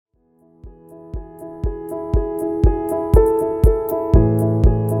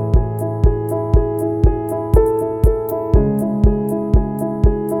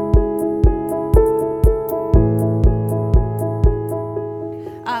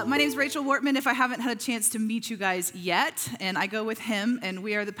My name's Rachel Wortman, if I haven't had a chance to meet you guys yet, and I go with him, and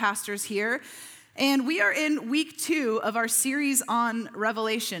we are the pastors here. And we are in week 2 of our series on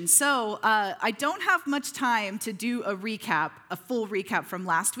Revelation. So I don't have much time to do a full recap from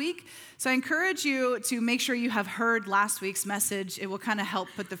last week. So I encourage you to make sure you have heard last week's message. It will kind of help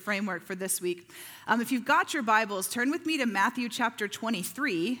put the framework for this week. If you've got your Bibles, turn with me to Matthew chapter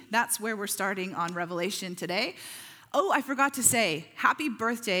 23. That's where we're starting on Revelation today. Oh, I forgot to say, happy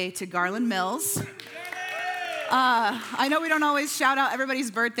birthday to Garland Mills. I know we don't always shout out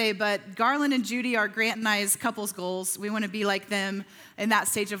everybody's birthday, but Garland and Judy are Grant and I's couples goals. We want to be like them in that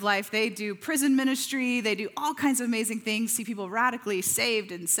stage of life. They do prison ministry. They do all kinds of amazing things, see people radically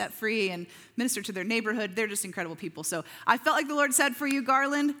saved and set free and minister to their neighborhood. They're just incredible people. So I felt like the Lord said for you,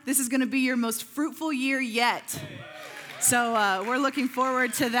 Garland, this is going to be your most fruitful year yet. So we're looking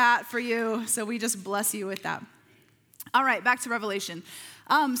forward to that for you. So we just bless you with that. All right, back to Revelation.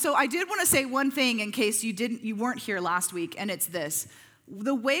 So I did want to say one thing in case you weren't here last week, and it's this.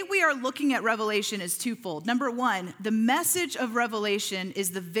 The way we are looking at Revelation is twofold. Number one, the message of Revelation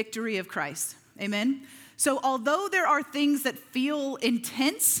is the victory of Christ. Amen? So although there are things that feel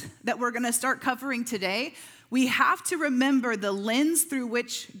intense that we're going to start covering today, we have to remember the lens through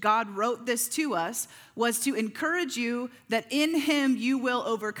which God wrote this to us was to encourage you that in him you will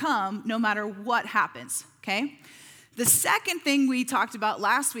overcome no matter what happens, okay? The second thing we talked about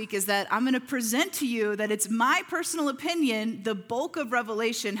last week is that I'm going to present to you that it's my personal opinion the bulk of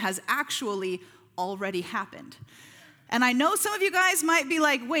Revelation has actually already happened. And I know some of you guys might be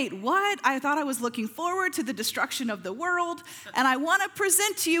like, wait, what? I thought I was looking forward to the destruction of the world, and I want to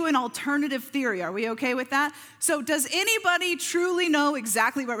present to you an alternative theory. Are we okay with that? So does anybody truly know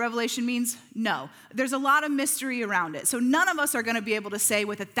exactly what Revelation means? No. There's a lot of mystery around it. So none of us are going to be able to say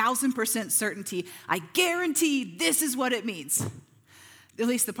with 1,000% certainty, I guarantee this is what it means. At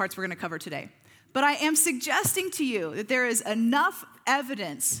least the parts we're going to cover today. But I am suggesting to you that there is enough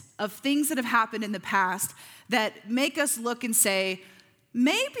evidence of things that have happened in the past that make us look and say,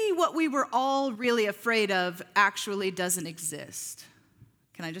 maybe what we were all really afraid of actually doesn't exist.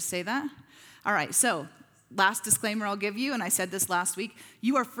 Can I just say that? All right, so last disclaimer I'll give you, and I said this last week,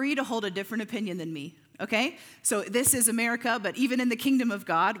 you are free to hold a different opinion than me. Okay, so this is America, but even in the kingdom of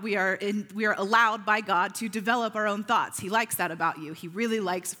God, we are allowed by God to develop our own thoughts. He likes that about you. He really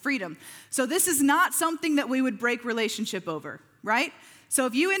likes freedom. So this is not something that we would break relationship over, right? So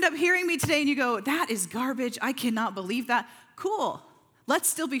if you end up hearing me today and you go, that is garbage, I cannot believe that, cool. Let's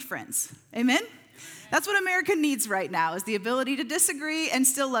still be friends. Amen? That's what America needs right now is the ability to disagree and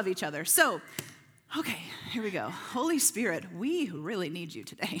still love each other. So, okay, here we go. Holy Spirit, we really need you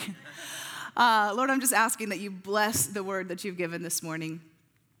today. Lord, I'm just asking that you bless the word that you've given this morning.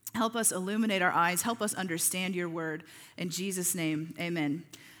 Help us illuminate our eyes. Help us understand your word. In Jesus' name, amen.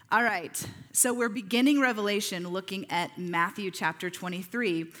 All right, so we're beginning Revelation looking at Matthew chapter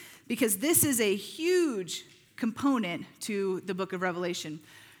 23 because this is a huge component to the book of Revelation.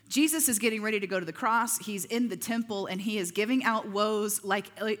 Jesus is getting ready to go to the cross. He's in the temple, and he is giving out woes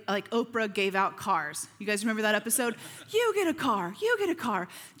like Oprah gave out cars. You guys remember that episode? You get a car, you get a car.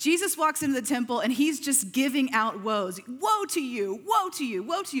 Jesus walks into the temple, and he's just giving out woes. Woe to you, woe to you,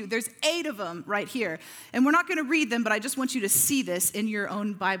 woe to you. There's 8 of them right here. And we're not going to read them, but I just want you to see this in your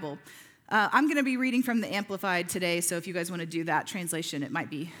own Bible. I'm going to be reading from the Amplified today, so if you guys want to do that translation, it might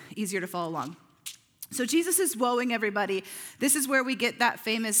be easier to follow along. So Jesus is woeing everybody. This is where we get that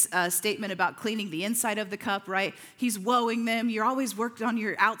famous statement about cleaning the inside of the cup, right? He's woeing them. You're always worked on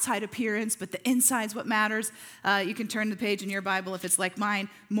your outside appearance, but the inside's what matters. You can turn the page in your Bible if it's like mine.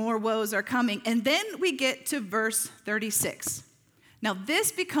 More woes are coming. And then we get to verse 36. Now,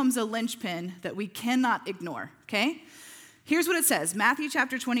 this becomes a linchpin that we cannot ignore, okay? Here's what it says, Matthew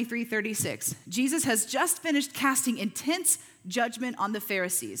chapter 23, 36. Jesus has just finished casting intense judgment on the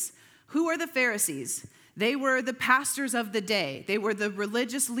Pharisees. Who are the Pharisees? They were the pastors of the day. They were the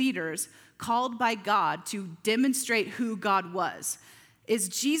religious leaders called by God to demonstrate who God was. Is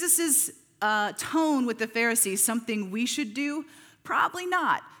Jesus's tone with the Pharisees something we should do? Probably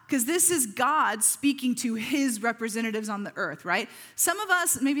not, because this is God speaking to his representatives on the earth, right? Some of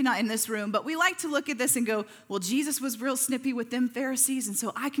us, maybe not in this room, but we like to look at this and go, well, Jesus was real snippy with them Pharisees, and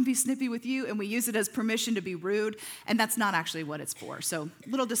so I can be snippy with you, and we use it as permission to be rude, and that's not actually what it's for. So,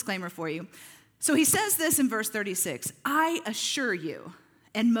 little disclaimer for you. So he says this in verse 36, I assure you,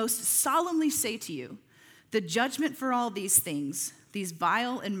 and most solemnly say to you, the judgment for all these things, these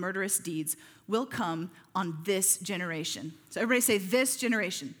vile and murderous deeds, will come on this generation. So everybody say, this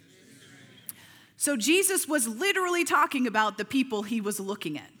generation. So Jesus was literally talking about the people he was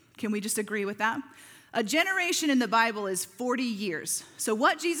looking at. Can we just agree with that? A generation in the Bible is 40 years. So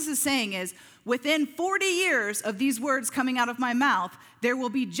what Jesus is saying is, within 40 years of these words coming out of my mouth, there will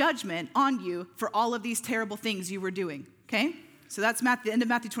be judgment on you for all of these terrible things you were doing, okay? So that's the end of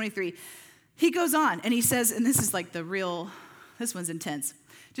Matthew 23. He goes on and he says, and this is like this one's intense.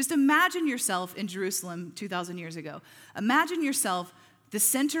 Just imagine yourself in Jerusalem 2,000 years ago. Imagine yourself, the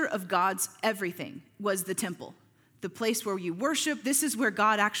center of God's everything was the temple. The place where you worship. This is where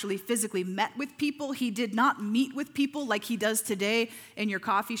God actually physically met with people. He did not meet with people like he does today in your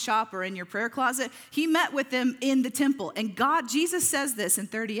coffee shop or in your prayer closet. He met with them in the temple. And Jesus says this in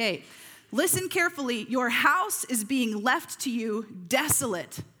 38. Listen carefully, your house is being left to you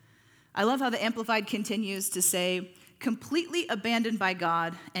desolate. I love how the Amplified continues to say, completely abandoned by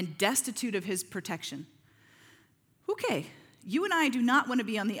God and destitute of his protection. Okay, you and I do not want to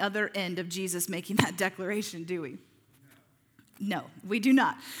be on the other end of Jesus making that declaration, do we? No, we do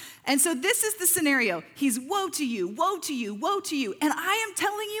not. And so this is the scenario. He's woe to you, woe to you, woe to you. And I am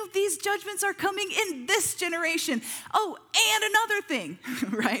telling you, these judgments are coming in this generation. Oh, and another thing,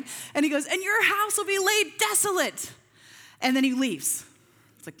 right? And he goes, and your house will be laid desolate. And then he leaves.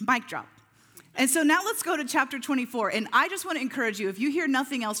 It's like mic drop. And so now let's go to chapter 24. And I just want to encourage you, if you hear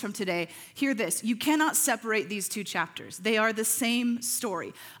nothing else from today, hear this. You cannot separate these two chapters. They are the same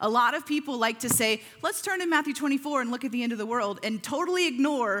story. A lot of people like to say, let's turn to Matthew 24 and look at the end of the world and totally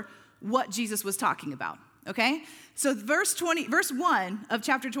ignore what Jesus was talking about, okay? So verse 1 of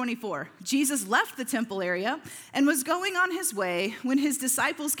chapter 24, Jesus left the temple area and was going on his way when his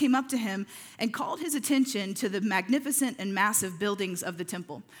disciples came up to him and called his attention to the magnificent and massive buildings of the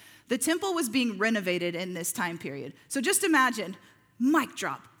temple. The temple was being renovated in this time period. So just imagine, mic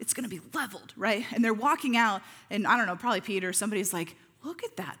drop, it's gonna be leveled, right? And they're walking out, and I don't know, probably Peter, somebody's like, look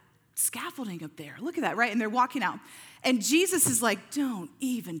at that scaffolding up there, look at that, right? And they're walking out. And Jesus is like, don't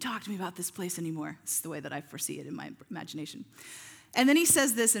even talk to me about this place anymore. This is the way that I foresee it in my imagination. And then he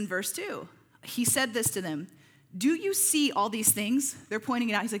says this in verse 2. He said this to them, do you see all these things? They're pointing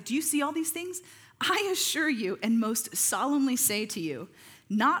it out. He's like, do you see all these things? I assure you and most solemnly say to you,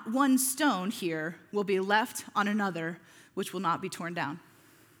 not one stone here will be left on another, which will not be torn down.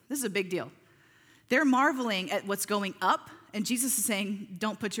 This is a big deal. They're marveling at what's going up, and Jesus is saying,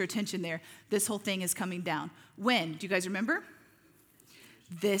 don't put your attention there. This whole thing is coming down. When? Do you guys remember?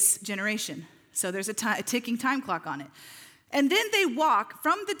 This generation. So there's a ticking time clock on it. And then they walk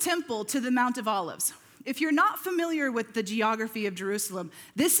from the temple to the Mount of Olives. If you're not familiar with the geography of Jerusalem,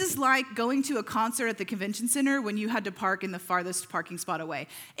 this is like going to a concert at the convention center when you had to park in the farthest parking spot away.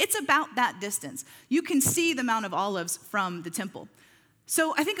 It's about that distance. You can see the Mount of Olives from the temple.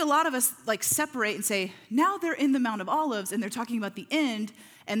 So I think a lot of us like separate and say, now they're in the Mount of Olives and they're talking about the end,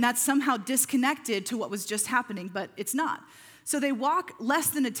 and that's somehow disconnected to what was just happening, but it's not. So they walk less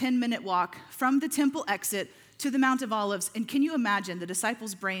than a 10-minute walk from the temple exit to the Mount of Olives, and can you imagine the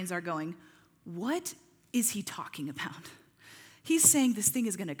disciples' brains are going, what is he talking about? He's saying this thing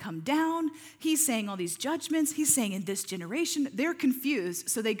is going to come down. He's saying all these judgments. He's saying in this generation. They're confused.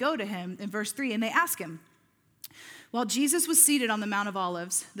 So they go to him in verse 3 and they ask him. While Jesus was seated on the Mount of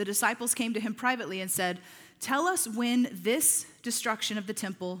Olives, the disciples came to him privately and said, tell us when this destruction of the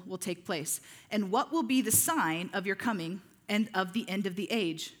temple will take place and what will be the sign of your coming and of the end of the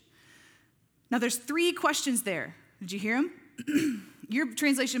age. Now there's 3 questions there. Did you hear them? Your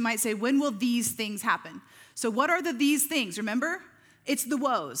translation might say, when will these things happen? So what are these things? Remember? It's the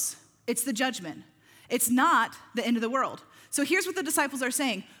woes. It's the judgment. It's not the end of the world. So here's what the disciples are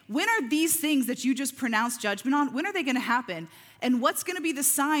saying. When are these things that you just pronounced judgment on, when are they going to happen? And what's going to be the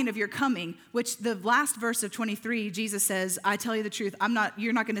sign of your coming? Which the last verse of 23, Jesus says, I tell you the truth,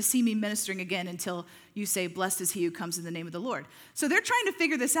 you're not going to see me ministering again until you say, blessed is he who comes in the name of the Lord. So they're trying to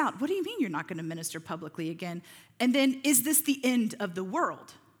figure this out. What do you mean you're not going to minister publicly again? And then, is this the end of the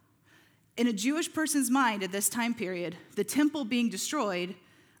world? In a Jewish person's mind at this time period, the temple being destroyed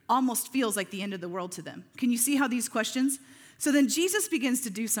almost feels like the end of the world to them. Can you see how these questions? So then Jesus begins to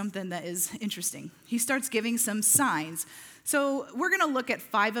do something that is interesting. He starts giving some signs. So we're going to look at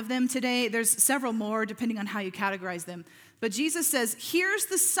 5 of them today. There's several more depending on how you categorize them. But Jesus says, here's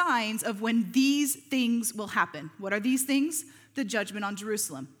the signs of when these things will happen. What are these things? The judgment on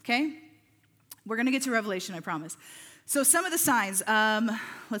Jerusalem, okay? We're going to get to Revelation, I promise. So some of the signs,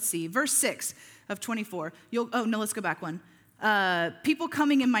 let's see, verse 6 of 24. Let's go back one. People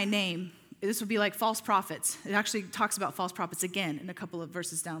coming in my name. This would be like false prophets. It actually talks about false prophets again in a couple of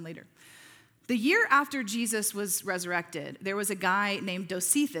verses down later. The year after Jesus was resurrected, there was a guy named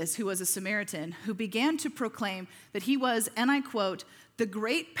Josephus, who was a Samaritan, who began to proclaim that he was, and I quote, the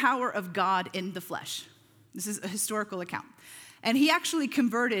great power of God in the flesh. This is a historical account. And he actually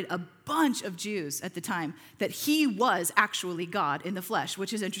converted a bunch of Jews at the time that he was actually God in the flesh,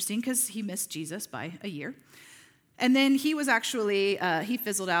 which is interesting because he missed Jesus by a year. And then he was actually, he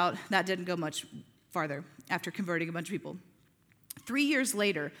fizzled out. That didn't go much farther after converting a bunch of people. 3 years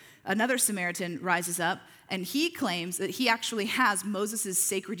later, another Samaritan rises up, and he claims that he actually has Moses'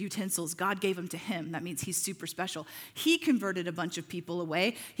 sacred utensils. God gave them to him. That means he's super special. He converted a bunch of people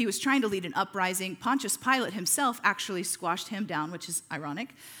away. He was trying to lead an uprising. Pontius Pilate himself actually squashed him down, which is ironic.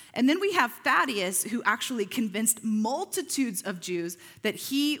 And then we have Thaddeus, who actually convinced multitudes of Jews that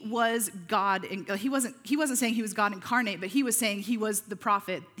he was God. He wasn't saying he was God incarnate, but he was saying he was the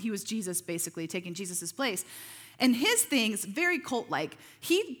prophet. He was Jesus, basically, taking Jesus' place. And his things, very cult-like,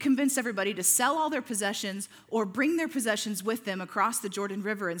 he convinced everybody to sell all their possessions or bring their possessions with them across the Jordan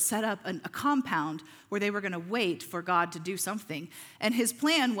River and set up a compound where they were going to wait for God to do something. And his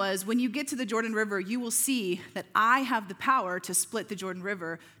plan was, when you get to the Jordan River, you will see that I have the power to split the Jordan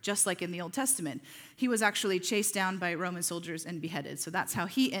River, just like in the Old Testament. He was actually chased down by Roman soldiers and beheaded. So that's how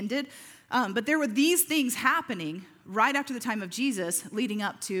he ended. But there were these things happening right after the time of Jesus, leading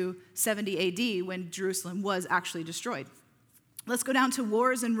up to 70 AD when Jerusalem was actually destroyed. Let's go down to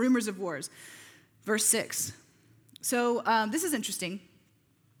wars and rumors of wars. Verse 6. So this is interesting.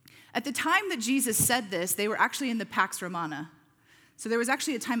 At the time that Jesus said this, they were actually in the Pax Romana. So there was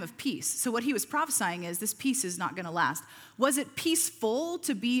actually a time of peace. So what he was prophesying is this peace is not going to last. Was it peaceful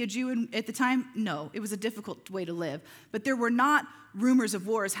to be a Jew at the time? No, it was a difficult way to live. But there were not rumors of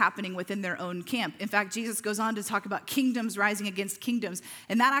wars happening within their own camp. In fact, Jesus goes on to talk about kingdoms rising against kingdoms.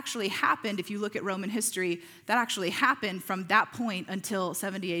 And that actually happened, if you look at Roman history, that actually happened from that point until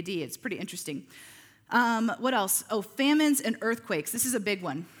 70 AD. It's pretty interesting. What else? Oh, famines and earthquakes. This is a big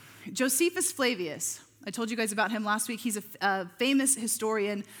one. Josephus Flavius. I told you guys about him last week. He's a famous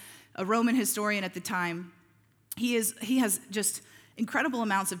historian, a Roman historian at the time. He has just incredible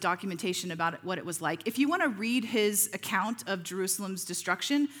amounts of documentation about what it was like. If you want to read his account of Jerusalem's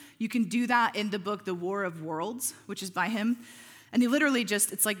destruction, you can do that in the book The War of Worlds, which is by him. And he literally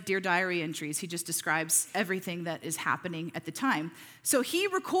it's like Dear Diary entries. He just describes everything that is happening at the time. So he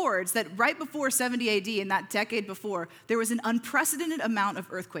records that right before 70 AD, in that decade before, there was an unprecedented amount of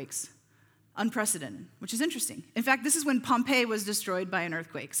earthquakes. Unprecedented, which is interesting. In fact, this is when Pompeii was destroyed by an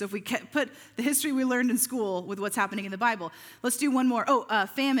earthquake. So if we put the history we learned in school with what's happening in the Bible, let's do one more.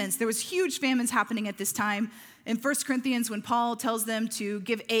 Famines. There was huge famines happening at this time. In 1 Corinthians, when Paul tells them to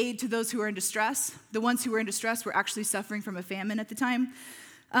give aid to those who are in distress, the ones who were in distress were actually suffering from a famine at the time.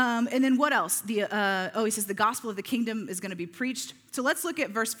 And then what else? He says the gospel of the kingdom is going to be preached. So let's look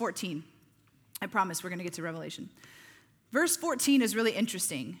at verse 14. I promise we're going to get to Revelation. Verse 14 is really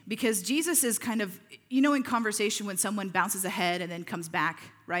interesting because Jesus is kind of, in conversation when someone bounces ahead and then comes back,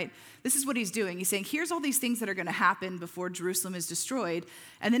 right? This is what he's doing. He's saying, here's all these things that are going to happen before Jerusalem is destroyed.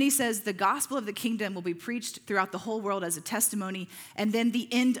 And then he says, the gospel of the kingdom will be preached throughout the whole world as a testimony, and then the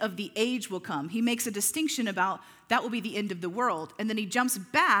end of the age will come. He makes a distinction about that will be the end of the world. And then he jumps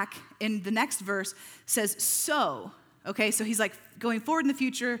back in the next verse, says, so. Okay, so he's like going forward in the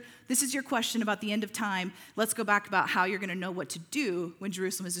future. This is your question about the end of time. Let's go back about how you're going to know what to do when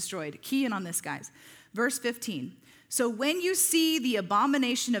Jerusalem is destroyed. Key in on this, guys. Verse 15. So when you see the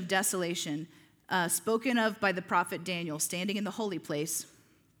abomination of desolation spoken of by the prophet Daniel standing in the holy place,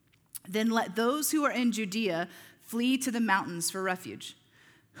 then let those who are in Judea flee to the mountains for refuge.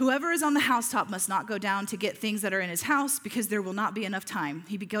 Whoever is on the housetop must not go down to get things that are in his house because there will not be enough time.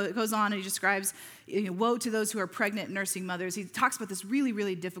 He goes on and he describes woe to those who are pregnant and nursing mothers. He talks about this really,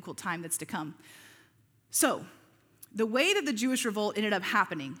 really difficult time that's to come. So the way that the Jewish revolt ended up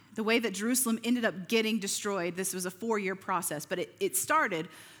happening, the way that Jerusalem ended up getting destroyed, this was a 4-year process, but it started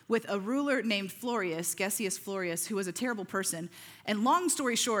with a ruler named Florius, Gessius Florius, who was a terrible person. And long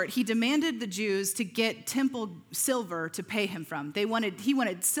story short, he demanded the Jews to get temple silver to pay him from. He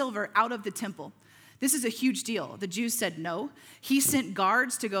wanted silver out of the temple. This is a huge deal. The Jews said no. He sent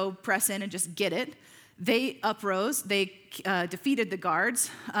guards to go press in and just get it. They uprose. They defeated the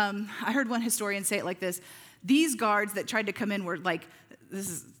guards. I heard one historian say it like this. These guards that tried to come in were like,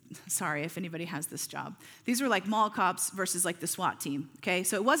 sorry if anybody has this job. These were like mall cops versus like the SWAT team, okay?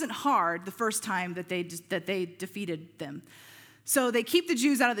 So it wasn't hard the first time that they defeated them. So they keep the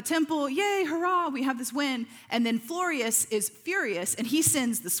Jews out of the temple. Yay, hurrah, we have this win. And then Florius is furious, and he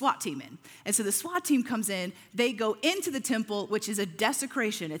sends the SWAT team in. And so the SWAT team comes in. They go into the temple, which is a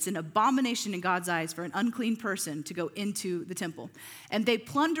desecration. It's an abomination in God's eyes for an unclean person to go into the temple. And they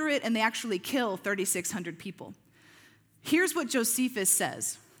plunder it, and they actually kill 3,600 people. Here's what Josephus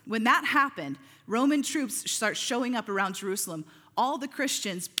says. When that happened, Roman troops start showing up around Jerusalem. All the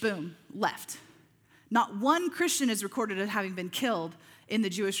Christians, boom, left. Not one Christian is recorded as having been killed in the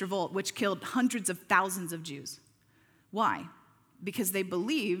Jewish revolt, which killed hundreds of thousands of Jews. Why? Because they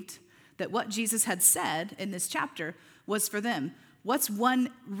believed that what Jesus had said in this chapter was for them. What's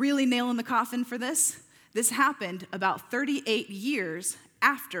one really nail in the coffin for this? This happened about 38 years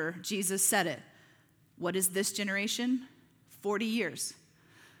after Jesus said it. What is this generation? 40 years.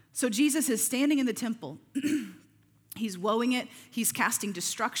 So Jesus is standing in the temple. He's woeing it. He's casting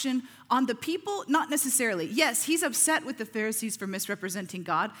destruction on the people, not necessarily. Yes, he's upset with the Pharisees for misrepresenting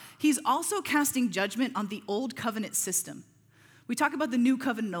God. He's also casting judgment on the old covenant system. We talk about the new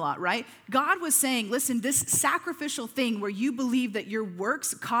covenant a lot, right? God was saying, listen, this sacrificial thing where you believe that your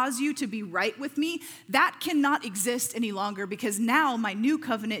works cause you to be right with me, that cannot exist any longer because now my new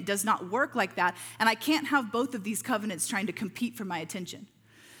covenant does not work like that, and I can't have both of these covenants trying to compete for my attention.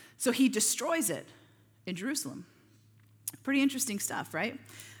 So he destroys it in Jerusalem. Pretty interesting stuff, right?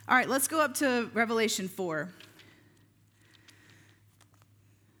 All right, let's go up to Revelation 4.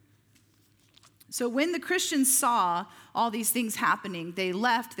 So when the Christians saw all these things happening, they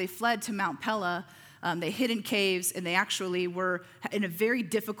left, they fled to Mount Pella, they hid in caves, and they actually were in a very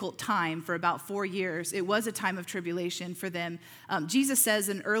difficult time for about 4 years. It was a time of tribulation for them. Jesus says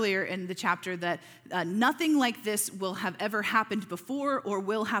earlier in the chapter that nothing like this will have ever happened before or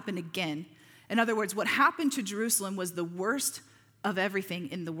will happen again. In other words, what happened to Jerusalem was the worst of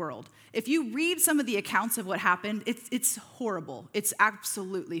everything in the world. If you read some of the accounts of what happened, it's horrible. It's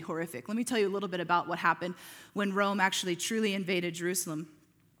absolutely horrific. Let me tell you a little bit about what happened when Rome actually truly invaded Jerusalem.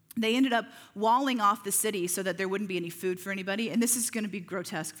 They ended up walling off the city so that there wouldn't be any food for anybody. And this is going to be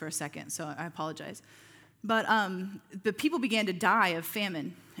grotesque for a second, so I apologize. But the people began to die of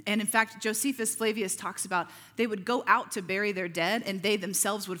famine. And in fact, Josephus Flavius talks about they would go out to bury their dead, and they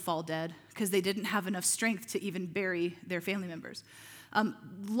themselves would fall dead because they didn't have enough strength to even bury their family members.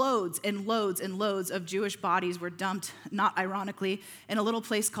 Loads and loads and loads of Jewish bodies were dumped, not ironically, in a little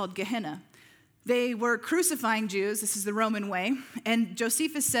place called Gehenna. They were crucifying Jews. This is the Roman way. And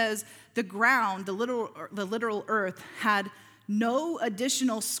Josephus says the ground, the literal earth, had no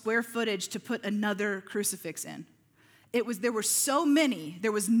additional square footage to put another crucifix in. There were so many,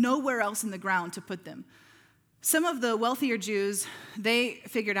 there was nowhere else in the ground to put them. Some of the wealthier Jews, they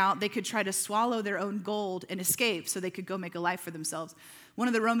figured out they could try to swallow their own gold and escape so they could go make a life for themselves. One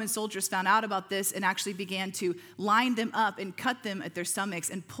of the Roman soldiers found out about this and actually began to line them up and cut them at their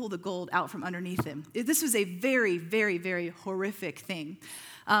stomachs and pull the gold out from underneath them. This was a very, very, very horrific thing.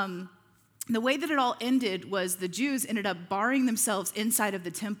 The way that it all ended was the Jews ended up barring themselves inside of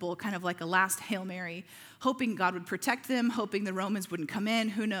the temple, kind of like a last Hail Mary, hoping God would protect them, hoping the Romans wouldn't come in,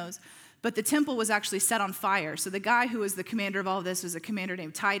 who knows. But the temple was actually set on fire. So the guy who was the commander of all of this was a commander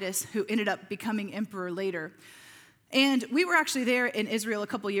named Titus, who ended up becoming emperor later. And we were actually there in Israel a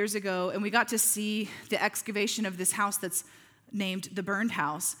couple years ago, and we got to see the excavation of this house that's named the Burned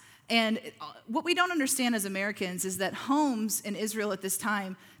House. And what we don't understand as Americans is that homes in Israel at this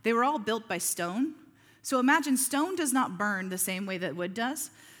time, they were all built by stone. So imagine stone does not burn the same way that wood does.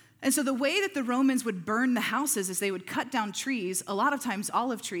 And so the way that the Romans would burn the houses is they would cut down trees, a lot of times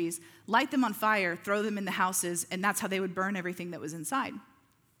olive trees, light them on fire, throw them in the houses, and that's how they would burn everything that was inside.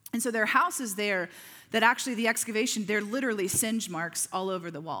 And so there are houses there that actually the excavation, they're literally singe marks all over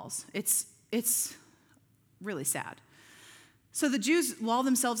the walls. It's really sad. So the Jews wall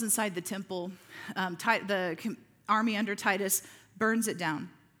themselves inside the temple. The army under Titus burns it down.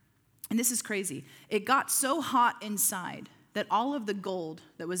 And this is crazy. It got so hot inside that all of the gold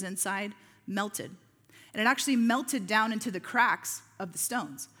that was inside melted. And it actually melted down into the cracks of the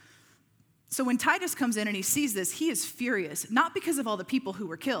stones. So when Titus comes in and he sees this, he is furious, not because of all the people who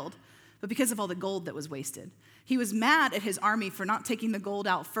were killed, but because of all the gold that was wasted. He was mad at his army for not taking the gold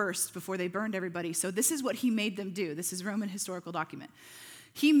out first before they burned everybody. So this is what he made them do. This is Roman historical document.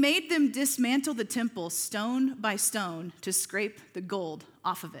 He made them dismantle the temple stone by stone to scrape the gold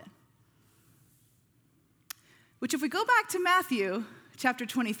off of it. Which if we go back to Matthew chapter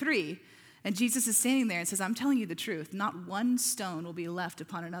 23, and Jesus is standing there and says, I'm telling you the truth, not one stone will be left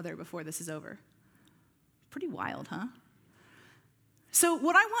upon another before this is over. Pretty wild, huh? So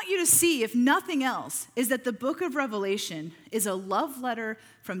what I want you to see, if nothing else, is that the book of Revelation is a love letter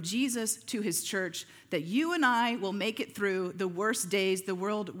from Jesus to his church that you and I will make it through the worst days the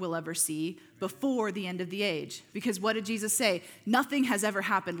world will ever see before the end of the age. Because what did Jesus say? Nothing has ever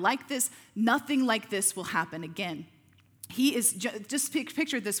happened like this. Nothing like this will happen again. He is, just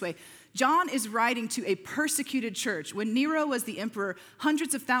picture it this way. John is writing to a persecuted church. When Nero was the emperor,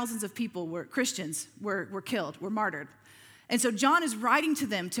 hundreds of thousands of people Christians were killed, were martyred. And so John is writing to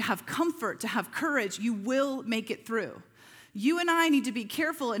them to have comfort, to have courage. You will make it through. You and I need to be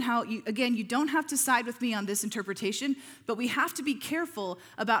careful in how, you don't have to side with me on this interpretation, but we have to be careful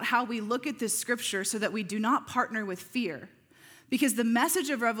about how we look at this scripture so that we do not partner with fear. Because the message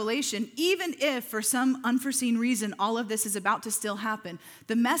of Revelation, even if for some unforeseen reason all of this is about to still happen,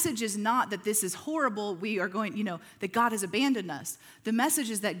 the message is not that this is horrible, we are going, that God has abandoned us. The message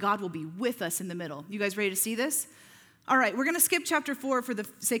is that God will be with us in the middle. You guys ready to see this? All right, we're going to skip chapter 4 for the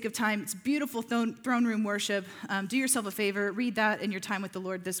sake of time. It's beautiful throne room worship. Do yourself a favor, read that in your time with the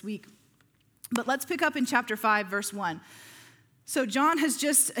Lord this week. But let's pick up in chapter 5, verse 1. So John has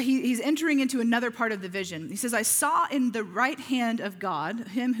he's entering into another part of the vision. He says, I saw in the right hand of God,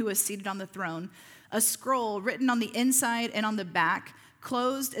 him who is seated on the throne, a scroll written on the inside and on the back,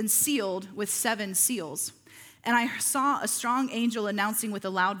 closed and sealed with 7 seals. And I saw a strong angel announcing with a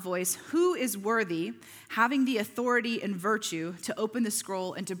loud voice, who is worthy, having the authority and virtue to open the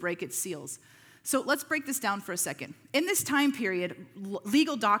scroll and to break its seals? So let's break this down for a second. In this time period,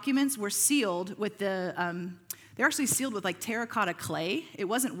 legal documents were sealed with they're actually sealed with like terracotta clay. It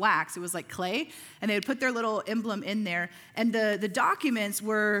wasn't wax, it was like clay. And they would put their little emblem in there. And the documents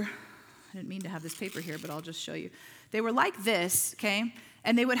were, I didn't mean to have this paper here, but I'll just show you. They were like this, okay?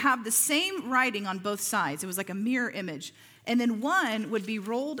 And they would have the same writing on both sides. It was like a mirror image. And then one would be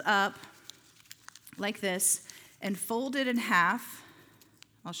rolled up like this and folded in half.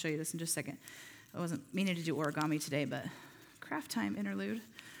 I'll show you this in just a second. I wasn't meaning to do origami today, but craft time interlude.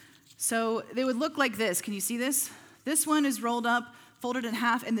 So they would look like this. Can you see this? This one is rolled up, folded in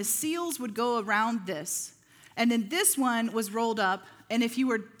half, and the seals would go around this. And then this one was rolled up, and if you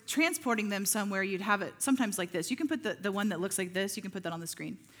were transporting them somewhere, you'd have it sometimes like this. You can put the one that looks like this, you can put that on the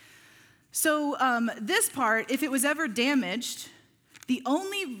screen. So this part, if it was ever damaged,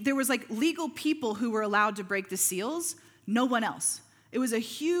 there was like legal people who were allowed to break the seals, no one else. It was a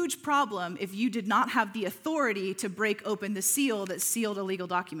huge problem if you did not have the authority to break open the seal that sealed a legal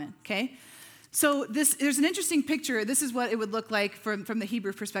document, okay? So there's an interesting picture. This is what it would look like from the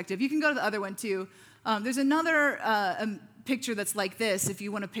Hebrew perspective. You can go to the other one too. There's another picture that's like this, if you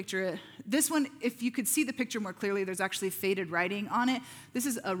want to picture it. This one, if you could see the picture more clearly, there's actually faded writing on it. This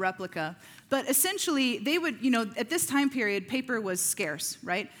is a replica. But essentially, they would, at this time period, paper was scarce,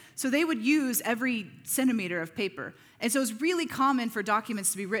 right? So they would use every centimeter of paper. And so it's really common for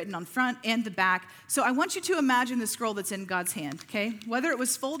documents to be written on front and the back. So I want you to imagine the scroll that's in God's hand, okay? Whether it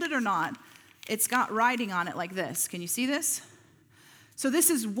was folded or not, it's got writing on it like this. Can you see this? So this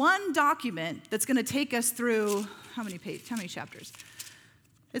is one document that's going to take us through, how many chapters?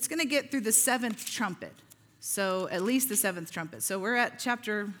 It's going to get through the 7th trumpet. So at least the 7th trumpet. So we're at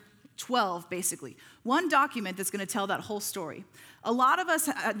chapter 12, basically. One document that's going to tell that whole story. A lot of us,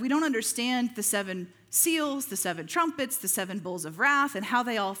 we don't understand the 7 seals, the 7 trumpets, the 7 bowls of wrath, and how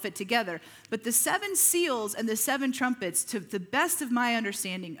they all fit together. But the 7 seals and the 7 trumpets, to the best of my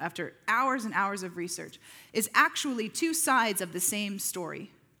understanding, after hours and hours of research, is actually 2 sides of the same story.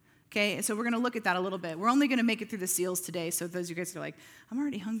 Okay, and so we're going to look at that a little bit. We're only going to make it through the seals today, so those of you guys are like, I'm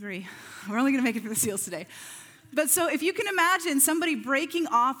already hungry. We're only going to make it through the seals today. But so if you can imagine somebody breaking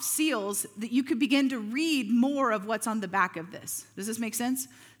off seals, that you could begin to read more of what's on the back of this. Does this make sense?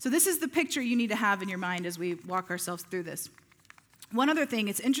 So this is the picture you need to have in your mind as we walk ourselves through this. One other thing,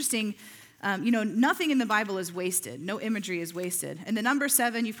 it's interesting, nothing in the Bible is wasted. No imagery is wasted. And the number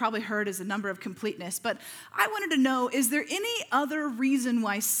 7, you've probably heard, is the number of completeness. But I wanted to know, is there any other reason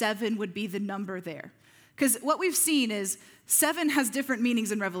why 7 would be the number there? Because what we've seen is 7 has different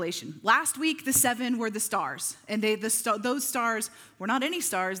meanings in Revelation. Last week, the 7 were the stars. And those stars were not any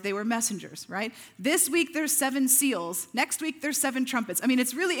stars, they were messengers, right? This week, there's 7 seals. Next week, there's 7 trumpets. I mean,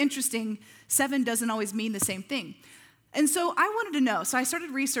 it's really interesting. 7 doesn't always mean the same thing. And so I wanted to know. So I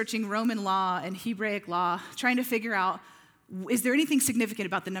started researching Roman law and Hebraic law, trying to figure out, is there anything significant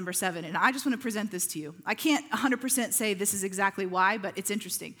about the number 7? And I just want to present this to you. I can't 100% say this is exactly why, but it's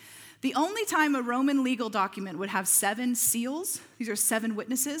interesting. The only time a Roman legal document would have 7 seals, these are 7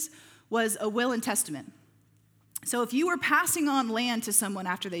 witnesses, was a will and testament. So if you were passing on land to someone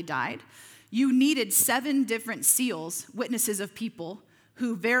after they died, you needed 7 different seals, witnesses of people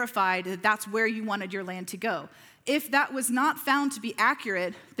who verified that that's where you wanted your land to go. If that was not found to be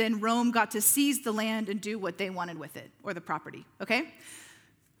accurate, then Rome got to seize the land and do what they wanted with it, or the property, okay?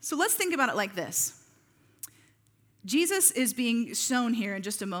 So let's think about it like this. Jesus is being shown here in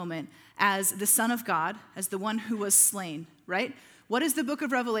just a moment as the Son of God, as the one who was slain, right? What is the book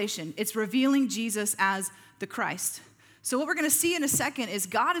of Revelation? It's revealing Jesus as the Christ. So what we're going to see in a second is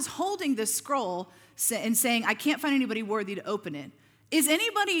God is holding this scroll and saying, I can't find anybody worthy to open it. is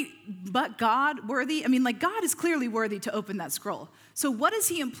anybody but God worthy? I mean, like, God is clearly worthy to open that scroll. So what is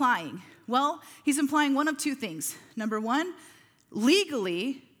he implying? Well, he's implying one of two things. Number one,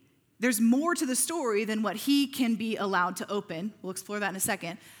 legally, there's more to the story than what he can be allowed to open. We'll explore that in a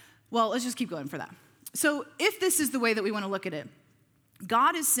second. Well, let's just keep going for that. So if this is the way that we want to look at it,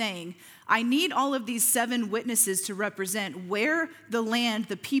 God is saying, I need all of these 7 witnesses to represent where the land,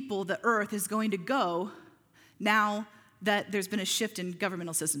 the people, the earth is going to go now that there's been a shift in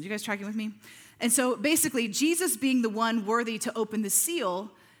governmental systems. You guys tracking with me? And so basically, Jesus being the one worthy to open the seal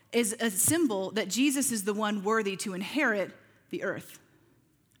is a symbol that Jesus is the one worthy to inherit the earth.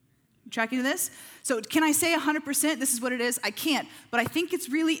 Tracking to this? So can I say 100% this is what it is? I can't, but I think it's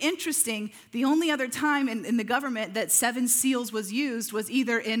really interesting. The only other time in the government that 7 seals was used was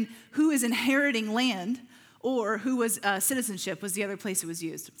either in who is inheriting land or who was citizenship was the other place it was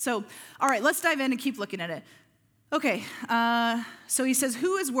used. So, all right, let's dive in and keep looking at it. Okay, so he says,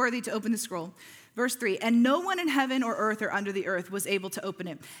 who is worthy to open the scroll? Verse 3, and no one in heaven or earth or under the earth was able to open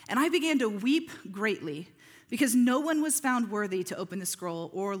it. And I began to weep greatly because no one was found worthy to open the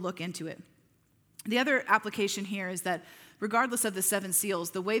scroll or look into it. The other application here is that regardless of the 7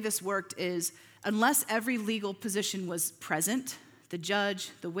 seals, the way this worked is unless every legal position was present, the judge,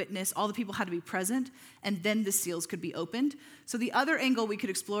 the witness, all the people had to be present, and then the seals could be opened. So the other angle we could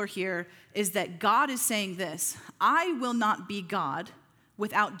explore here is that God is saying this, I will not be God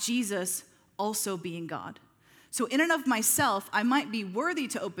without Jesus also being God. So in and of myself, I might be worthy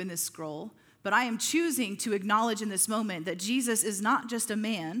to open this scroll, but I am choosing to acknowledge in this moment that Jesus is not just a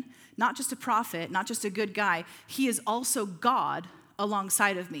man, not just a prophet, not just a good guy. He is also God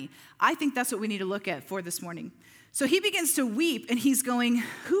alongside of me. I think that's what we need to look at for this morning. So he begins to weep, and he's going,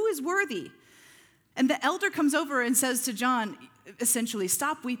 who is worthy? And the elder comes over and says to John, essentially,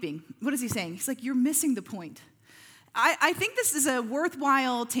 stop weeping. What is he saying? He's like, you're missing the point. I think this is a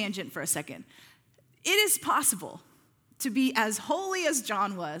worthwhile tangent for a second. It is possible to be as holy as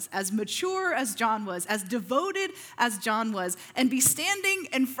John was, as mature as John was, as devoted as John was, and be standing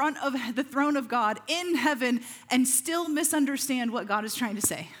in front of the throne of God in heaven and still misunderstand what God is trying to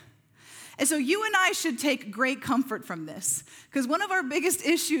say. And so you and I should take great comfort from this, because one of our biggest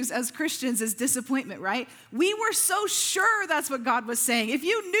issues as Christians is disappointment, right? We were so sure that's what God was saying. If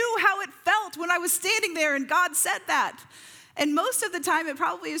you knew how it felt when I was standing there and God said that. And most of the time it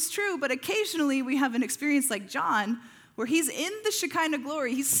probably is true, but occasionally we have an experience like John where he's in the Shekinah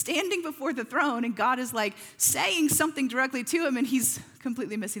glory, he's standing before the throne, and God is like saying something directly to him, and he's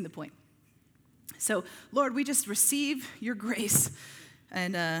completely missing the point. So, Lord, we just receive your grace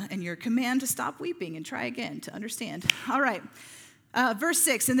and your command to stop weeping and try again to understand. All right, verse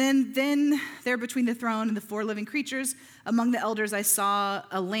 6, and then there between the throne and the 4 living creatures, among the elders I saw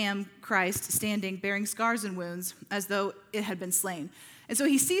a lamb, Christ, standing, bearing scars and wounds, as though it had been slain. And so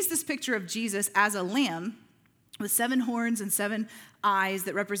he sees this picture of Jesus as a lamb with 7 horns and 7 eyes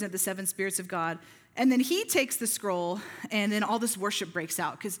that represent the 7 spirits of God. And then he takes the scroll, and then all this worship breaks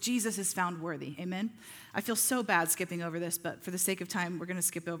out because Jesus is found worthy. Amen? I feel so bad skipping over this, but for the sake of time, we're going to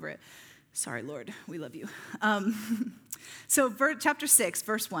skip over it. Sorry, Lord. We love you. So chapter 6,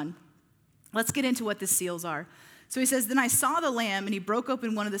 verse 1. Let's get into what the seals are. So he says, then I saw the Lamb, and he broke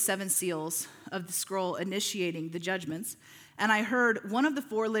open one of the 7 seals of the scroll, initiating the judgments. And I heard one of the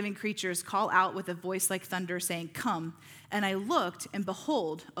 4 living creatures call out with a voice like thunder, saying, come. And I looked, and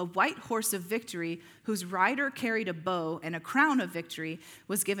behold, a white horse of victory, whose rider carried a bow, and a crown of victory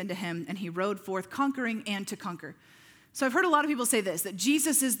was given to him, and he rode forth conquering and to conquer. So I've heard a lot of people say this, that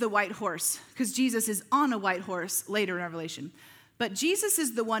Jesus is the white horse, because Jesus is on a white horse later in Revelation. But Jesus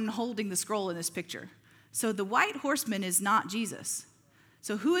is the one holding the scroll in this picture. So the white horseman is not Jesus.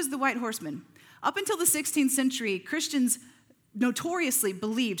 So who is the white horseman? Up until the 16th century, Christians notoriously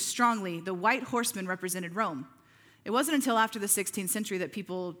believed strongly the white horseman represented Rome. It wasn't until after the 16th century that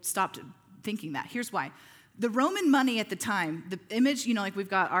people stopped thinking that. Here's why. The Roman money at the time, the image, like we've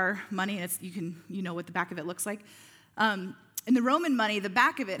got our money, and you know what the back of it looks like. In the Roman money, the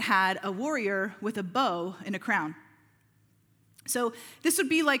back of it had a warrior with a bow and a crown. So this would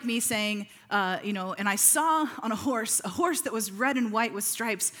be like me saying, and I saw on a horse that was red and white with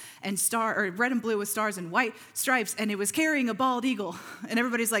stripes and red and blue with stars and white stripes, and it was carrying a bald eagle. And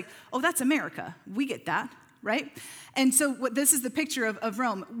everybody's like, oh, that's America. We get that, right? And so this is the picture of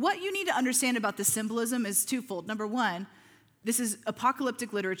Rome. What you need to understand about the symbolism is twofold. Number one, this is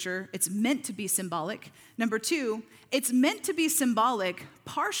apocalyptic literature. It's meant to be symbolic. Number two, it's meant to be symbolic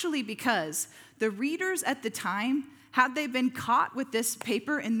partially because the readers at the time, had they been caught with this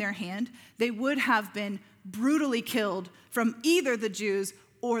paper in their hand, they would have been brutally killed from either the Jews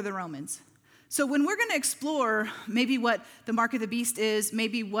or the Romans. So when we're going to explore maybe what the mark of the beast is,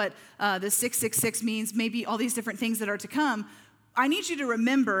 maybe what the 666 means, maybe all these different things that are to come, I need you to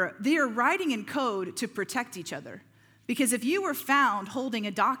remember they are writing in code to protect each other. Because if you were found holding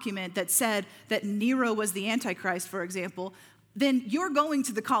a document that said that Nero was the Antichrist, for example, then you're going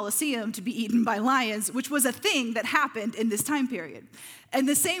to the Colosseum to be eaten by lions, which was a thing that happened in this time period. And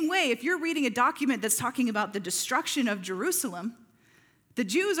the same way, if you're reading a document that's talking about the destruction of Jerusalem, the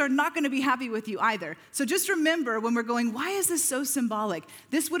Jews are not going to be happy with you either. So just remember when we're going, why is this so symbolic?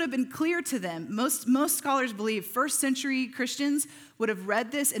 This would have been clear to them. Most scholars believe first century Christians would have read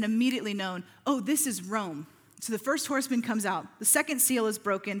this and immediately known, oh, this is Rome. So the first horseman comes out. The second seal is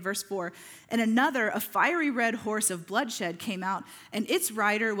broken, verse 4. And another, a fiery red horse of bloodshed, came out, and its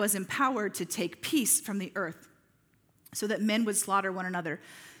rider was empowered to take peace from the earth, so that men would slaughter one another.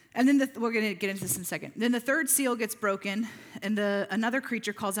 And then we're going to get into this in a second. Then the third seal gets broken, and another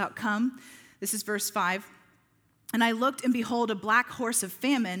creature calls out, come. This is verse 5. And I looked, and behold, a black horse of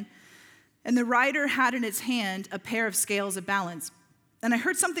famine, and the rider had in its hand a pair of scales of balance. And I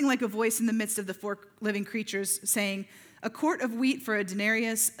heard something like a voice in the midst of the four living creatures saying, a quart of wheat for a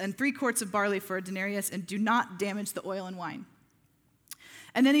denarius, and 3 quarts of barley for a denarius, and do not damage the oil and wine.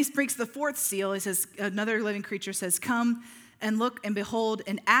 And then he breaks the fourth seal. He says, another living creature says, come and look, and behold,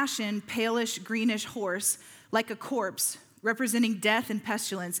 an ashen, palish, greenish horse, like a corpse, representing death and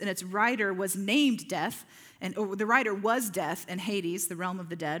pestilence, and its rider was named Death, the rider was Death and Hades, the realm of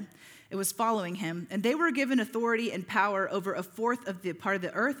the dead. It was following him, and they were given authority and power over a fourth of the part of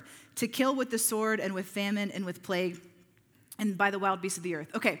the earth to kill with the sword and with famine and with plague and by the wild beasts of the earth.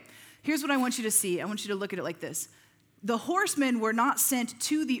 Okay, here's what I want you to see. I want you to look at it like this. The horsemen were not sent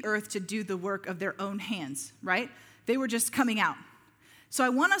to the earth to do the work of their own hands, right? They were just coming out. So I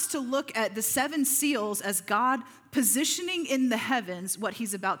want us to look at the 7 seals as God positioning in the heavens what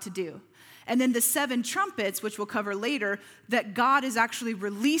he's about to do. And then the 7 trumpets, which we'll cover later, that God is actually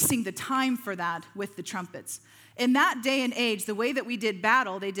releasing the time for that with the trumpets. In that day and age, the way that they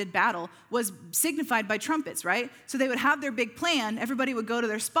did battle, was signified by trumpets, right? So they would have their big plan, everybody would go to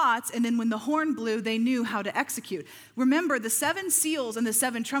their spots, and then when the horn blew, they knew how to execute. Remember, the 7 seals and the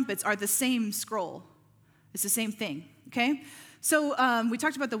 7 trumpets are the same scroll. It's the same thing, okay? So we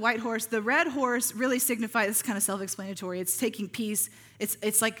talked about the white horse. The red horse really signifies, it's kind of self-explanatory, it's taking peace.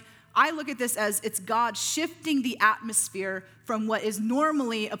 It's like, I look at this as it's God shifting the atmosphere from what is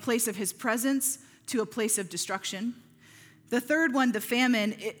normally a place of his presence to a place of destruction. The third one, the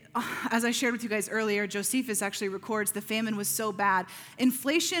famine, as I shared with you guys earlier, Josephus actually records the famine was so bad.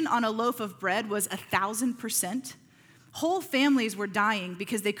 Inflation on a loaf of bread was 1,000%. Whole families were dying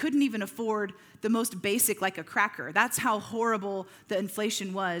because they couldn't even afford the most basic, like a cracker. That's how horrible the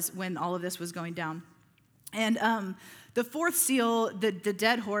inflation was when all of this was going down. And the fourth seal, the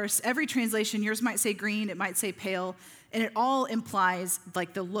dead horse, every translation, yours might say green, it might say pale, and it all implies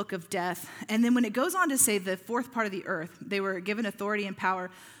like the look of death. And then when it goes on to say the fourth part of the earth, they were given authority and power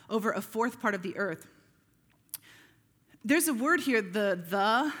over a fourth part of the earth. There's a word here,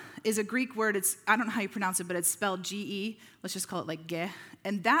 the is a Greek word. I don't know how you pronounce it, but it's spelled G-E. Let's just call it like ge.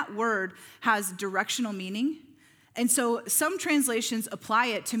 And that word has directional meaning. And so some translations apply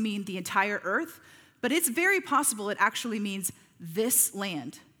it to mean the entire earth, but it's very possible it actually means this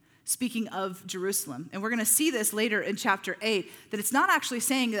land, speaking of Jerusalem. And we're going to see this later in chapter 8, that it's not actually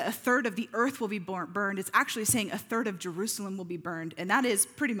saying that a third of the earth will be burned. It's actually saying a third of Jerusalem will be burned. And that is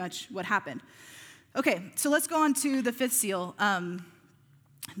pretty much what happened. Okay, so let's go on to the fifth seal,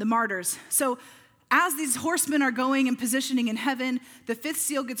 the martyrs. So as these horsemen are going and positioning in heaven, the fifth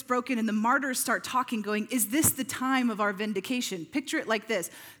seal gets broken and the martyrs start talking, going, is this the time of our vindication? Picture it like this.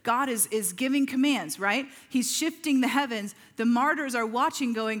 God is giving commands, right? He's shifting the heavens. The martyrs are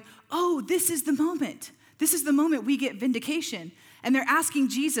watching going, oh, this is the moment. This is the moment we get vindication. And they're asking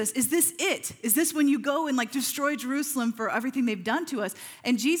Jesus, is this it? Is this when you go and like destroy Jerusalem for everything they've done to us?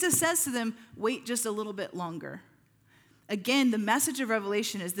 And Jesus says to them, wait just a little bit longer. Again, the message of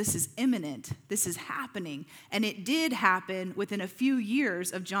Revelation is this is imminent. This is happening. And it did happen within a few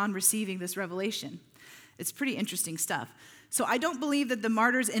years of John receiving this revelation. It's pretty interesting stuff. So I don't believe that the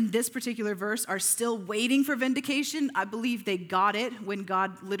martyrs in this particular verse are still waiting for vindication. I believe they got it when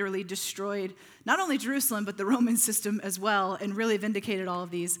God literally destroyed not only Jerusalem, but the Roman system as well, and really vindicated all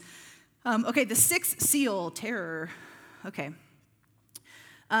of these. Okay, the sixth seal, terror. Okay.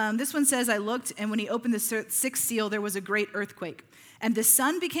 This one says, I looked, and when he opened the sixth seal, there was a great earthquake. And the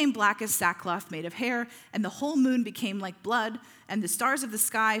sun became black as sackcloth made of hair, and the whole moon became like blood, and the stars of the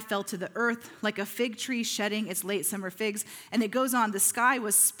sky fell to the earth like a fig tree shedding its late summer figs. And it goes on, the sky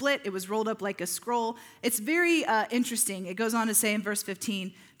was split, it was rolled up like a scroll. It's very interesting. It goes on to say in verse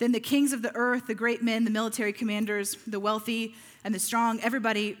 15, then the kings of the earth, the great men, the military commanders, the wealthy and the strong,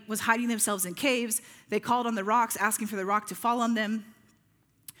 everybody was hiding themselves in caves. They called on the rocks, asking for the rock to fall on them.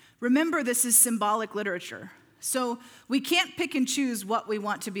 Remember, this is symbolic literature. So we can't pick and choose what we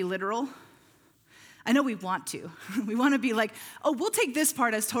want to be literal. I know we want to. We want to be like, oh, we'll take this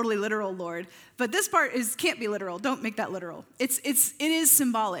part as totally literal, Lord. But this part can't be literal. Don't make that literal. It is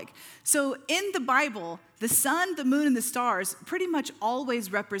symbolic. So in the Bible, the sun, the moon, and the stars pretty much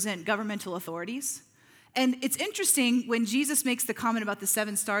always represent governmental authorities. And it's interesting when Jesus makes the comment about the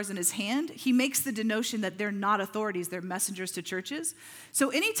 7 stars in his hand, he makes the denotion that they're not authorities, they're messengers to churches.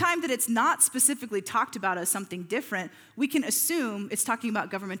 So anytime that it's not specifically talked about as something different, we can assume it's talking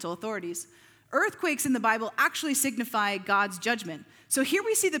about governmental authorities. Earthquakes in the Bible actually signify God's judgment. So here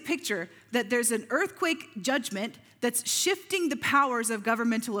we see the picture that there's an earthquake judgment that's shifting the powers of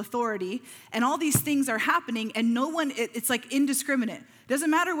governmental authority, and all these things are happening, and it's like indiscriminate. Doesn't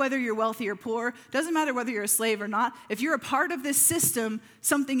matter whether you're wealthy or poor, doesn't matter whether you're a slave or not. If you're a part of this system,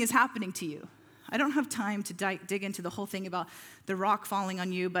 something is happening to you. I don't have time to dig into the whole thing about the rock falling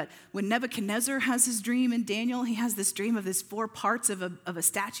on you, but when Nebuchadnezzar has his dream in Daniel, he has this dream of this 4 parts of a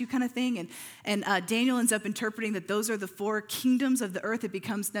statue kind of thing, and Daniel ends up interpreting that those are the 4 kingdoms of the earth. It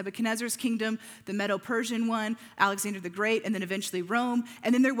becomes Nebuchadnezzar's kingdom, the Medo-Persian one, Alexander the Great, and then eventually Rome.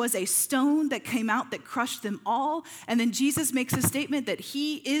 And then there was a stone that came out that crushed them all, and then Jesus makes a statement that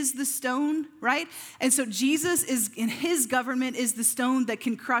he is the stone, right? And so Jesus is, in his government, is the stone that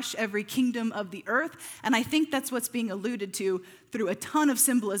can crush every kingdom of the earth, and I think that's what's being alluded to through a ton of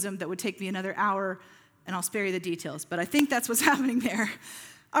symbolism that would take me another hour, and I'll spare you the details, but I think that's what's happening there.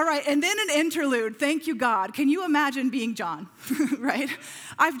 All right, and then an interlude. Thank you, God. Can you imagine being John, right?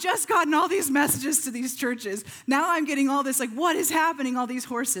 I've just gotten all these messages to these churches. Now I'm getting all this, like, what is happening, all these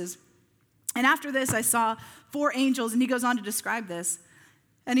horses? And after this, I saw 4 angels, and he goes on to describe this.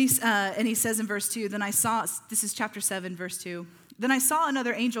 And he says in verse 2, then I saw, this is chapter 7, verse 2, then I saw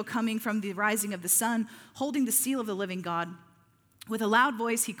another angel coming from the rising of the sun, holding the seal of the living God. With a loud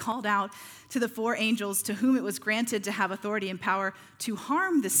voice, he called out to the 4 angels to whom it was granted to have authority and power to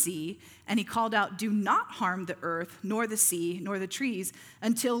harm the sea. And he called out, do not harm the earth, nor the sea, nor the trees,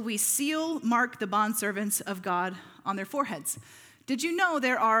 until we mark the bondservants of God on their foreheads. Did you know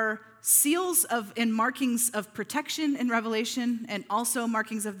there are seals and markings of protection in Revelation, and also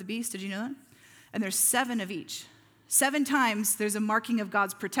markings of the beast? Did you know that? And there's 7 of each. 7 times there's a marking of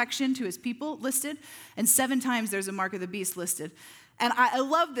God's protection to his people listed, and 7 times there's a mark of the beast listed. And I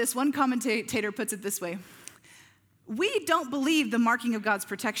love this. One commentator puts it this way. We don't believe the marking of God's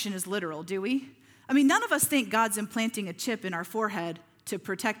protection is literal, do we? I mean, none of us think God's implanting a chip in our forehead to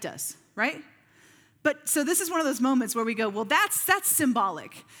protect us, right? But so this is one of those moments where we go, well, that's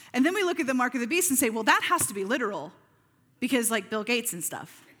symbolic. And then we look at the mark of the beast and say, well, that has to be literal, because like Bill Gates and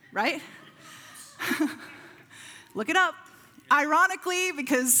stuff, right? Look it up. Ironically,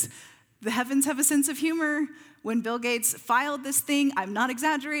 because the heavens have a sense of humor, when Bill Gates filed this thing, I'm not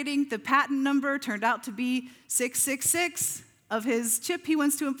exaggerating, the patent number turned out to be 666 of his chip he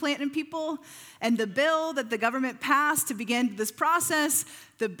wants to implant in people. And the bill that the government passed to begin this process,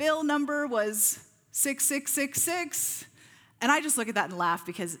 the bill number was 6666. And I just look at that and laugh,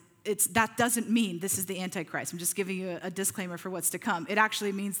 because that doesn't mean this is the Antichrist. I'm just giving you a disclaimer for what's to come. It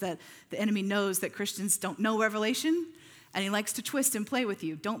actually means that the enemy knows that Christians don't know Revelation, and he likes to twist and play with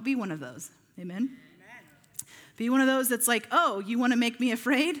you. Don't be one of those. Amen? Be one of those that's like, oh, you want to make me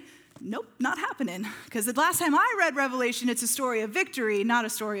afraid? Nope, not happening. Because the last time I read Revelation, it's a story of victory, not a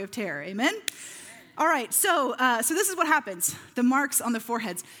story of terror. Amen? All right, so this is what happens, the marks on the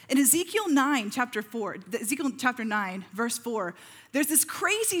foreheads. In Ezekiel 9, chapter 9, verse 4, there's this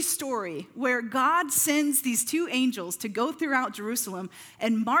crazy story where God sends these 2 angels to go throughout Jerusalem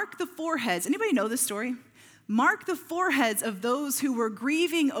and mark the foreheads. Anybody know this story? Mark the foreheads of those who were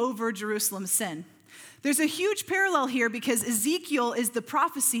grieving over Jerusalem's sin. There's a huge parallel here, because Ezekiel is the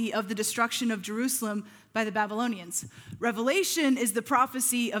prophecy of the destruction of Jerusalem by the Babylonians. Revelation is the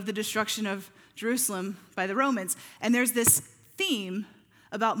prophecy of the destruction of Jerusalem by the Romans. And there's this theme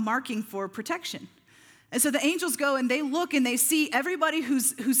about marking for protection. And so the angels go and they look and they see everybody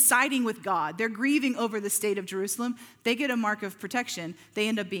who's siding with God. They're grieving over the state of Jerusalem. They get a mark of protection. They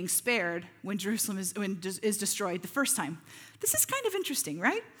end up being spared when Jerusalem is destroyed the first time. This is kind of interesting,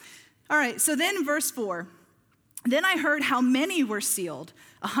 right? All right, so then in verse 4, Then I heard how many were sealed,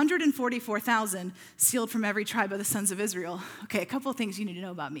 144,000 sealed from every tribe of the sons of Israel. Okay, a couple of things you need to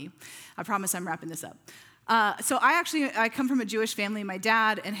know about me. I promise I'm wrapping this up. So I come from a Jewish family. My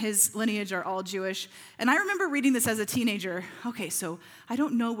dad and his lineage are all Jewish. And I remember reading this as a teenager. Okay, so I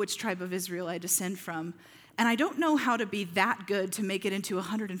don't know which tribe of Israel I descend from. And I don't know how to be that good to make it into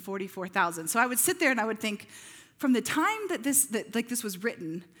 144,000. So I would sit there and I would think, from the time that this was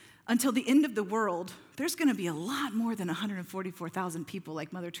written until the end of the world, there's going to be a lot more than 144,000 people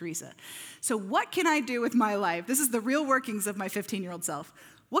like Mother Teresa. So what can I do with my life? This is the real workings of my 15-year-old self.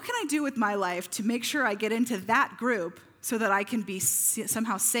 What can I do with my life to make sure I get into that group so that I can be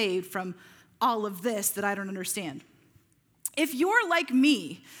somehow saved from all of this that I don't understand? If you're like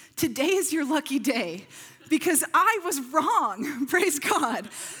me, today is your lucky day because I was wrong, praise God.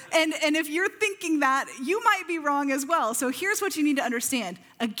 And if you're thinking that, you might be wrong as well. So here's what you need to understand.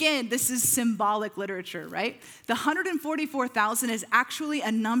 Again, this is symbolic literature, right? The 144,000 is actually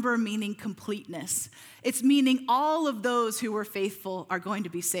a number meaning completeness. It's meaning all of those who were faithful are going to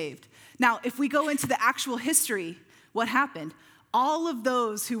be saved. Now, if we go into the actual history, what happened? All of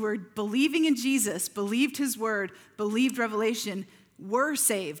those who were believing in Jesus, believed his word, believed revelation, were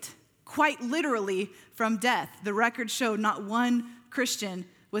saved, quite literally from death. The record showed not one Christian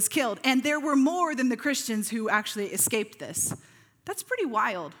was killed. And there were more than the Christians who actually escaped this. That's pretty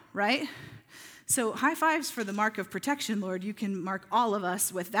wild, right? So high fives for the mark of protection, Lord. You can mark all of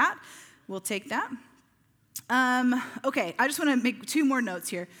us with that. We'll take that. Okay, I just want to make two more notes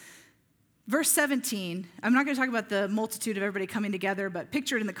here. Verse 17, I'm not going to talk about the multitude of everybody coming together, but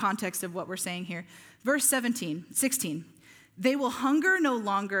picture it in the context of what we're saying here. Verse 16, they will hunger no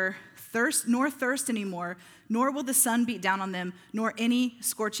longer, thirst anymore, nor will the sun beat down on them, nor any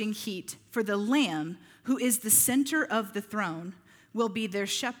scorching heat. For the Lamb, who is the center of the throne, will be their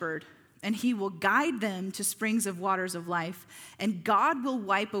shepherd, and he will guide them to springs of waters of life, and God will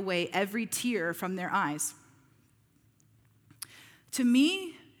wipe away every tear from their eyes. To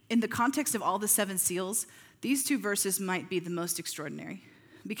me, in the context of all the seven seals, these two verses might be the most extraordinary.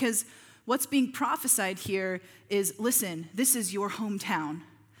 Because what's being prophesied here is, listen, this is your hometown,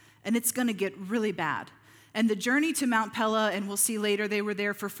 and it's going to get really bad. And the journey to Mount Pella, and we'll see later, they were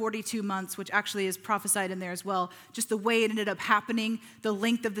there for 42 months, which actually is prophesied in there as well. Just the way it ended up happening, the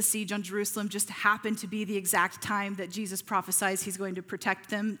length of the siege on Jerusalem just happened to be the exact time that Jesus prophesies he's going to protect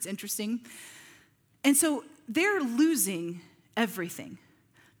them. It's interesting. And so they're losing everything.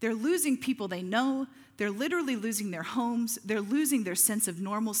 They're losing people they know. They're literally losing their homes. They're losing their sense of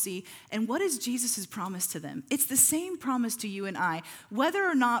normalcy. And what is Jesus' promise to them? It's the same promise to you and I. Whether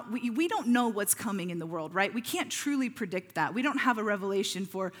or not, we don't know what's coming in the world, right? We can't truly predict that. We don't have a revelation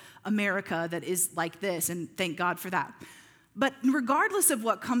for America that is like this, and thank God for that. But regardless of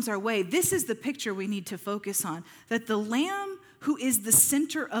what comes our way, this is the picture we need to focus on, that the Lamb who is the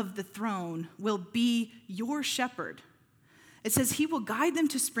center of the throne will be your shepherd. It says he will guide them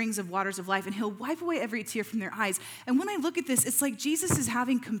to springs of waters of life, and he'll wipe away every tear from their eyes. And when I look at this, it's like Jesus is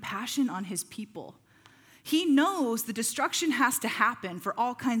having compassion on his people. He knows the destruction has to happen for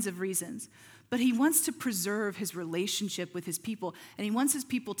all kinds of reasons, but he wants to preserve his relationship with his people, and he wants his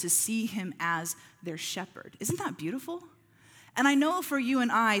people to see him as their shepherd. Isn't that beautiful? And I know for you and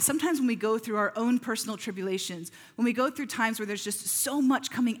I, sometimes when we go through our own personal tribulations, when we go through times where there's just so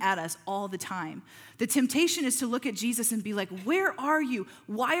much coming at us all the time, the temptation is to look at Jesus and be like, where are you?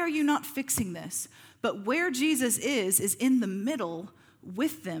 Why are you not fixing this? But where Jesus is in the middle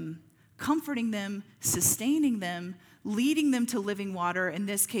with them, comforting them, sustaining them, leading them to living water. In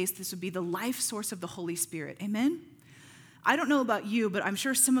this case, this would be the life source of the Holy Spirit. Amen? I don't know about you, but I'm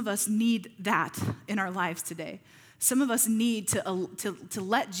sure some of us need that in our lives today. Some of us need to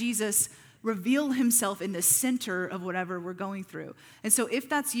let Jesus reveal himself in the center of whatever we're going through. And so if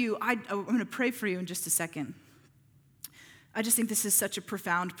that's you, I'm going to pray for you in just a second. I just think this is such a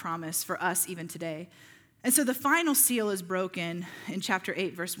profound promise for us even today. And so the final seal is broken in chapter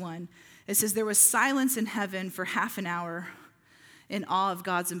 8, verse 1. It says, there was silence in heaven for half an hour in awe of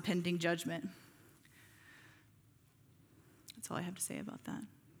God's impending judgment. That's all I have to say about that.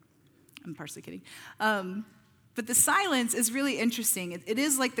 I'm partially kidding. But the silence is really interesting. It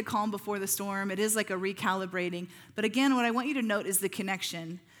is like the calm before the storm. It is like a recalibrating. But again, what I want you to note is the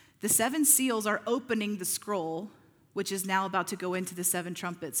connection. The seven seals are opening the scroll, which is now about to go into the seven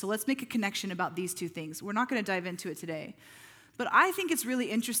trumpets. So let's make a connection about these two things. We're not going to dive into it today. But I think it's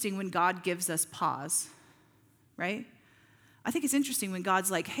really interesting when God gives us pause, right? I think it's interesting when God's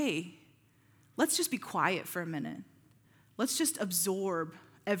like, hey, let's just be quiet for a minute. Let's just absorb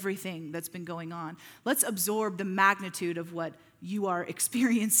everything that's been going on. Let's absorb the magnitude of what you are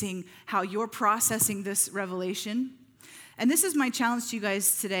experiencing, how you're processing this revelation. And this is my challenge to you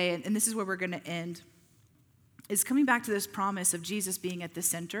guys today, and this is where we're going to end, is coming back to this promise of Jesus being at the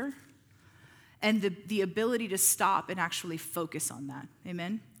center and the ability to stop and actually focus on that.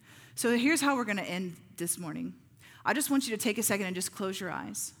 Amen? So here's how we're going to end this morning. I just want you to take a second and just close your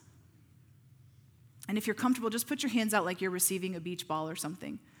eyes. And if you're comfortable, just put your hands out like you're receiving a beach ball or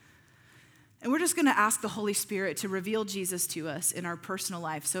something. And we're just going to ask the Holy Spirit to reveal Jesus to us in our personal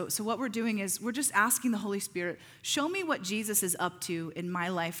life. So what we're doing is we're just asking the Holy Spirit, show me what Jesus is up to in my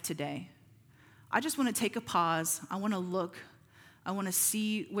life today. I just want to take a pause. I want to look. I want to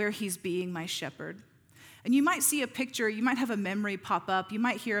see where he's being my shepherd. And you might see a picture. You might have a memory pop up. You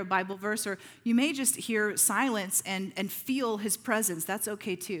might hear a Bible verse, or you may just hear silence and feel his presence. That's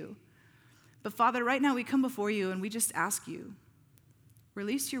okay too. But Father, right now we come before you and we just ask you,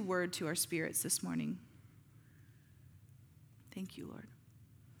 release your word to our spirits this morning. Thank you, Lord.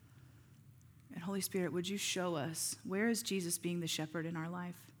 And Holy Spirit, would you show us, where is Jesus being the shepherd in our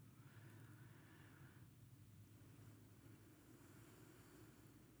life?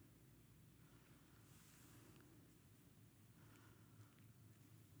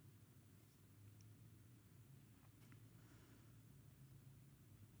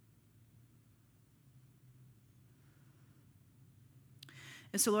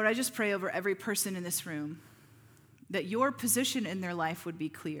 And so, Lord, I just pray over every person in this room that your position in their life would be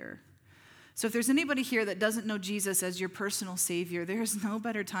clear. So if there's anybody here that doesn't know Jesus as your personal Savior, there's no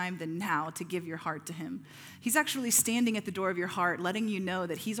better time than now to give your heart to him. He's actually standing at the door of your heart, letting you know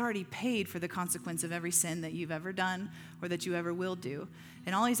that he's already paid for the consequence of every sin that you've ever done or that you ever will do.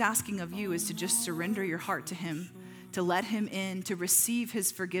 And all he's asking of you is to just surrender your heart to him, to let him in, to receive his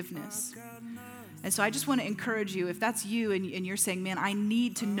forgiveness. And so I just want to encourage you, if that's you and you're saying, man, I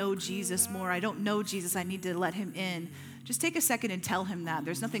need to know Jesus more. I don't know Jesus. I need to let him in. Just take a second and tell him that.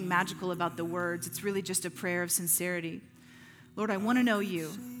 There's nothing magical about the words. It's really just a prayer of sincerity. Lord, I want to know you.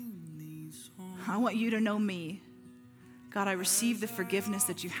 I want you to know me. God, I receive the forgiveness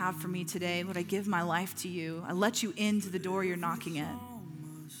that you have for me today. Lord, I give my life to you. I let you into the door you're knocking at.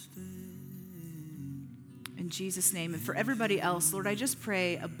 In Jesus' name. And for everybody else, Lord, I just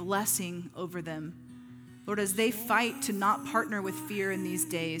pray a blessing over them. Lord, as they fight to not partner with fear in these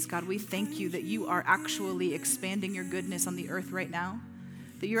days, God, we thank you that you are actually expanding your goodness on the earth right now,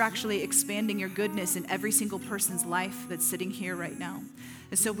 that you're actually expanding your goodness in every single person's life that's sitting here right now.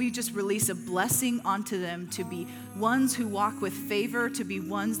 And so we just release a blessing onto them to be ones who walk with favor, to be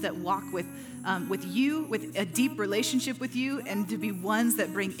ones that walk with you, with a deep relationship with you, and to be ones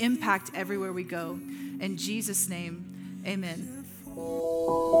that bring impact everywhere we go. In Jesus' name, amen.